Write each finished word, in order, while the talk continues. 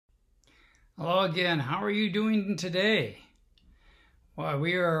Hello again. How are you doing today? Well,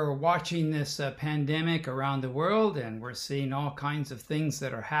 we are watching this pandemic around the world, and we're seeing all kinds of things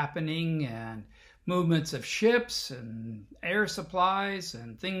that are happening, and movements of ships and air supplies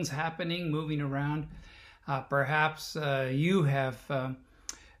and things happening, moving around. Perhaps you have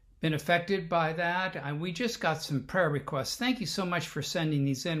been affected by that. We just got some prayer requests. Thank you so much for sending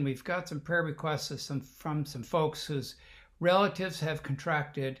these in. We've got some prayer requests from some folks whose relatives have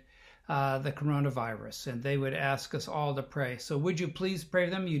contracted the coronavirus, and they would ask us all to pray. So would you please pray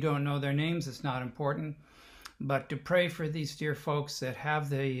for them? You don't know their names, it's not important, but to pray for these dear folks that have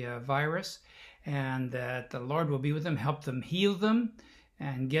the virus, and that the Lord will be with them, help them, heal them,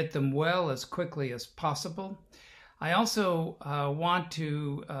 and get them well as quickly as possible. I also want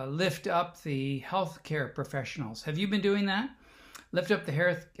to lift up the healthcare professionals. Have you been doing that? Lift up the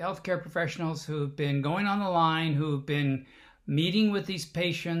healthcare professionals who have been going on the line, who have been meeting with these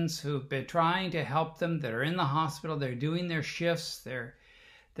patients, who've been trying to help them, that are in the hospital. They're doing their shifts, they're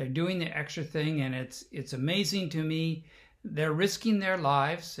doing the extra thing, and it's amazing to me. They're risking their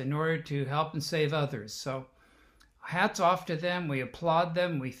lives in order to help and save others. So hats off to them. We applaud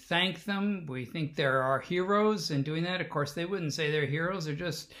them, we thank them, we think they're our heroes in doing that. Of course, they wouldn't say they're heroes, they're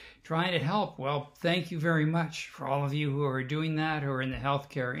just trying to help. Well, thank you very much for all of you who are doing that, who are in the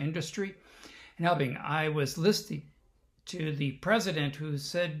healthcare industry and helping. I was listening to the president, who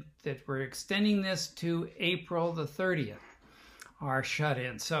said that we're extending this to April the 30th, our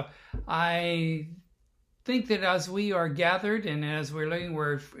shut-in. So I think that as we are gathered and as we're looking,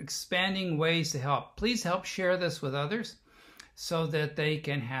 we're expanding ways to help. Please help share this with others so that they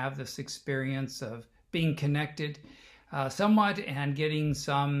can have this experience of being connected somewhat and getting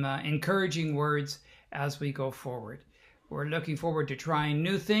some encouraging words as we go forward. We're looking forward to trying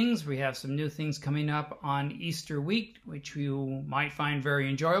new things. We have some new things coming up on Easter week, which you might find very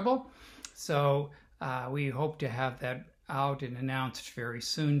enjoyable. So we hope to have that out and announced very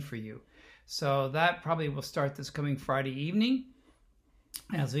soon for you. So that probably will start this coming Friday evening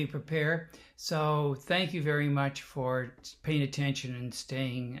as we prepare. So thank you very much for paying attention and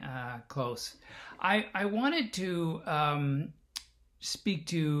staying close. I wanted to speak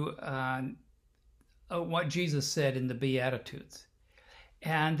to what Jesus said in the Beatitudes.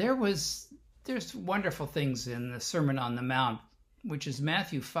 And there's wonderful things in the Sermon on the Mount, which is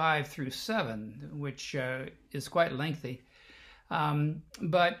Matthew 5 through 7, which is quite lengthy.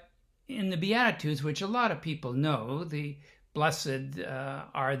 But in the Beatitudes, which a lot of people know, the blessed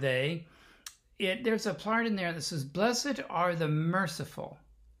are they, there's a part in there that says, "Blessed are the merciful,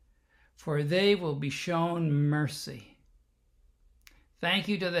 for they will be shown mercy." Thank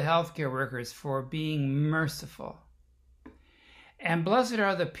you to the healthcare workers for being merciful. And blessed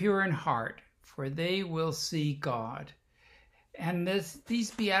are the pure in heart, for they will see God. And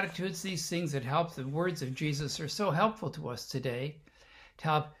these Beatitudes, these things that help, the words of Jesus, are so helpful to us today to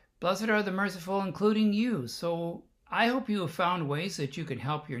help. Blessed are the merciful, including you. So I hope you have found ways that you can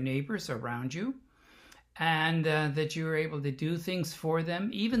help your neighbors around you, and that you're able to do things for them,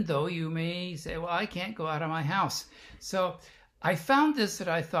 even though you may say, well, I can't go out of my house. So I found this that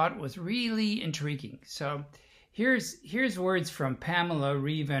I thought was really intriguing. So here's words from Pamela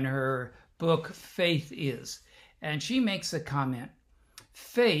Reeve in her book, Faith Is. And she makes a comment.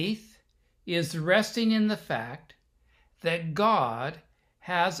 Faith is resting in the fact that God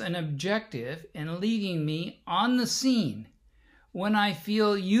has an objective in leading me on the scene when I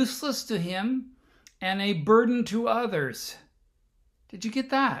feel useless to Him and a burden to others. Did you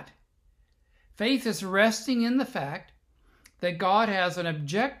get that? Faith is resting in the fact that God has an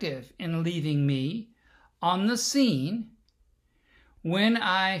objective in leaving me on the scene when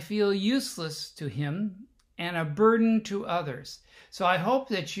I feel useless to Him and a burden to others. So I hope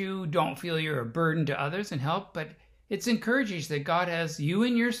that you don't feel you're a burden to others and help, but it's encouraging that God has you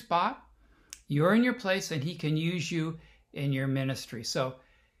in your spot, you're in your place, and He can use you in your ministry. So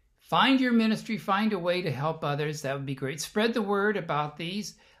find your ministry, find a way to help others. That would be great. Spread the word about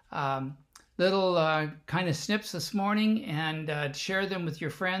these little kind of snips this morning, and share them with your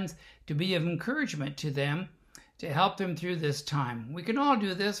friends to be of encouragement to them, to help them through this time. We can all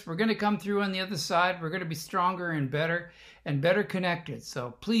do this. We're going to come through on the other side. We're going to be stronger and better connected.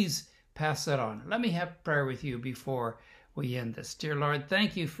 So please pass that on. Let me have prayer with you before we end this. Dear Lord,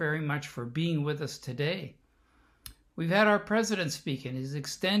 thank you very much for being with us today. We've had our president speaking. He's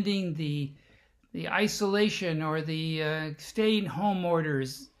extending the isolation or the staying home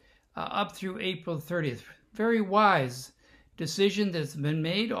orders up through April 30th. Very wise decision that's been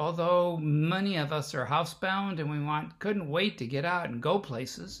made, although many of us are housebound and we couldn't wait to get out and go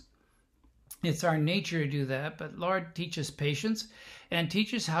places. It's our nature to do that, but Lord, teach us patience and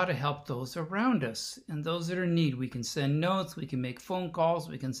teach us how to help those around us and those that are in need. We can send notes, we can make phone calls,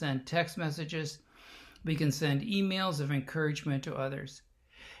 we can send text messages, we can send emails of encouragement to others.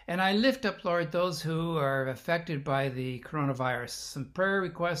 And I lift up, Lord, those who are affected by the coronavirus. Some prayer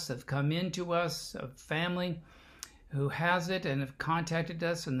requests have come in to us of family who has it and have contacted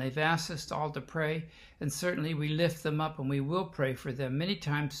us, and they've asked us all to pray. And certainly we lift them up, and we will pray for them many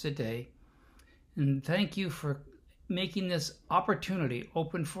times today. And thank you for making this opportunity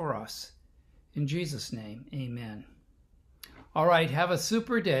open for us. In Jesus' name, amen. All right, have a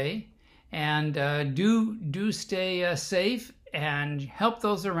super day, and do stay safe and help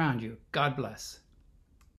those around you. God bless.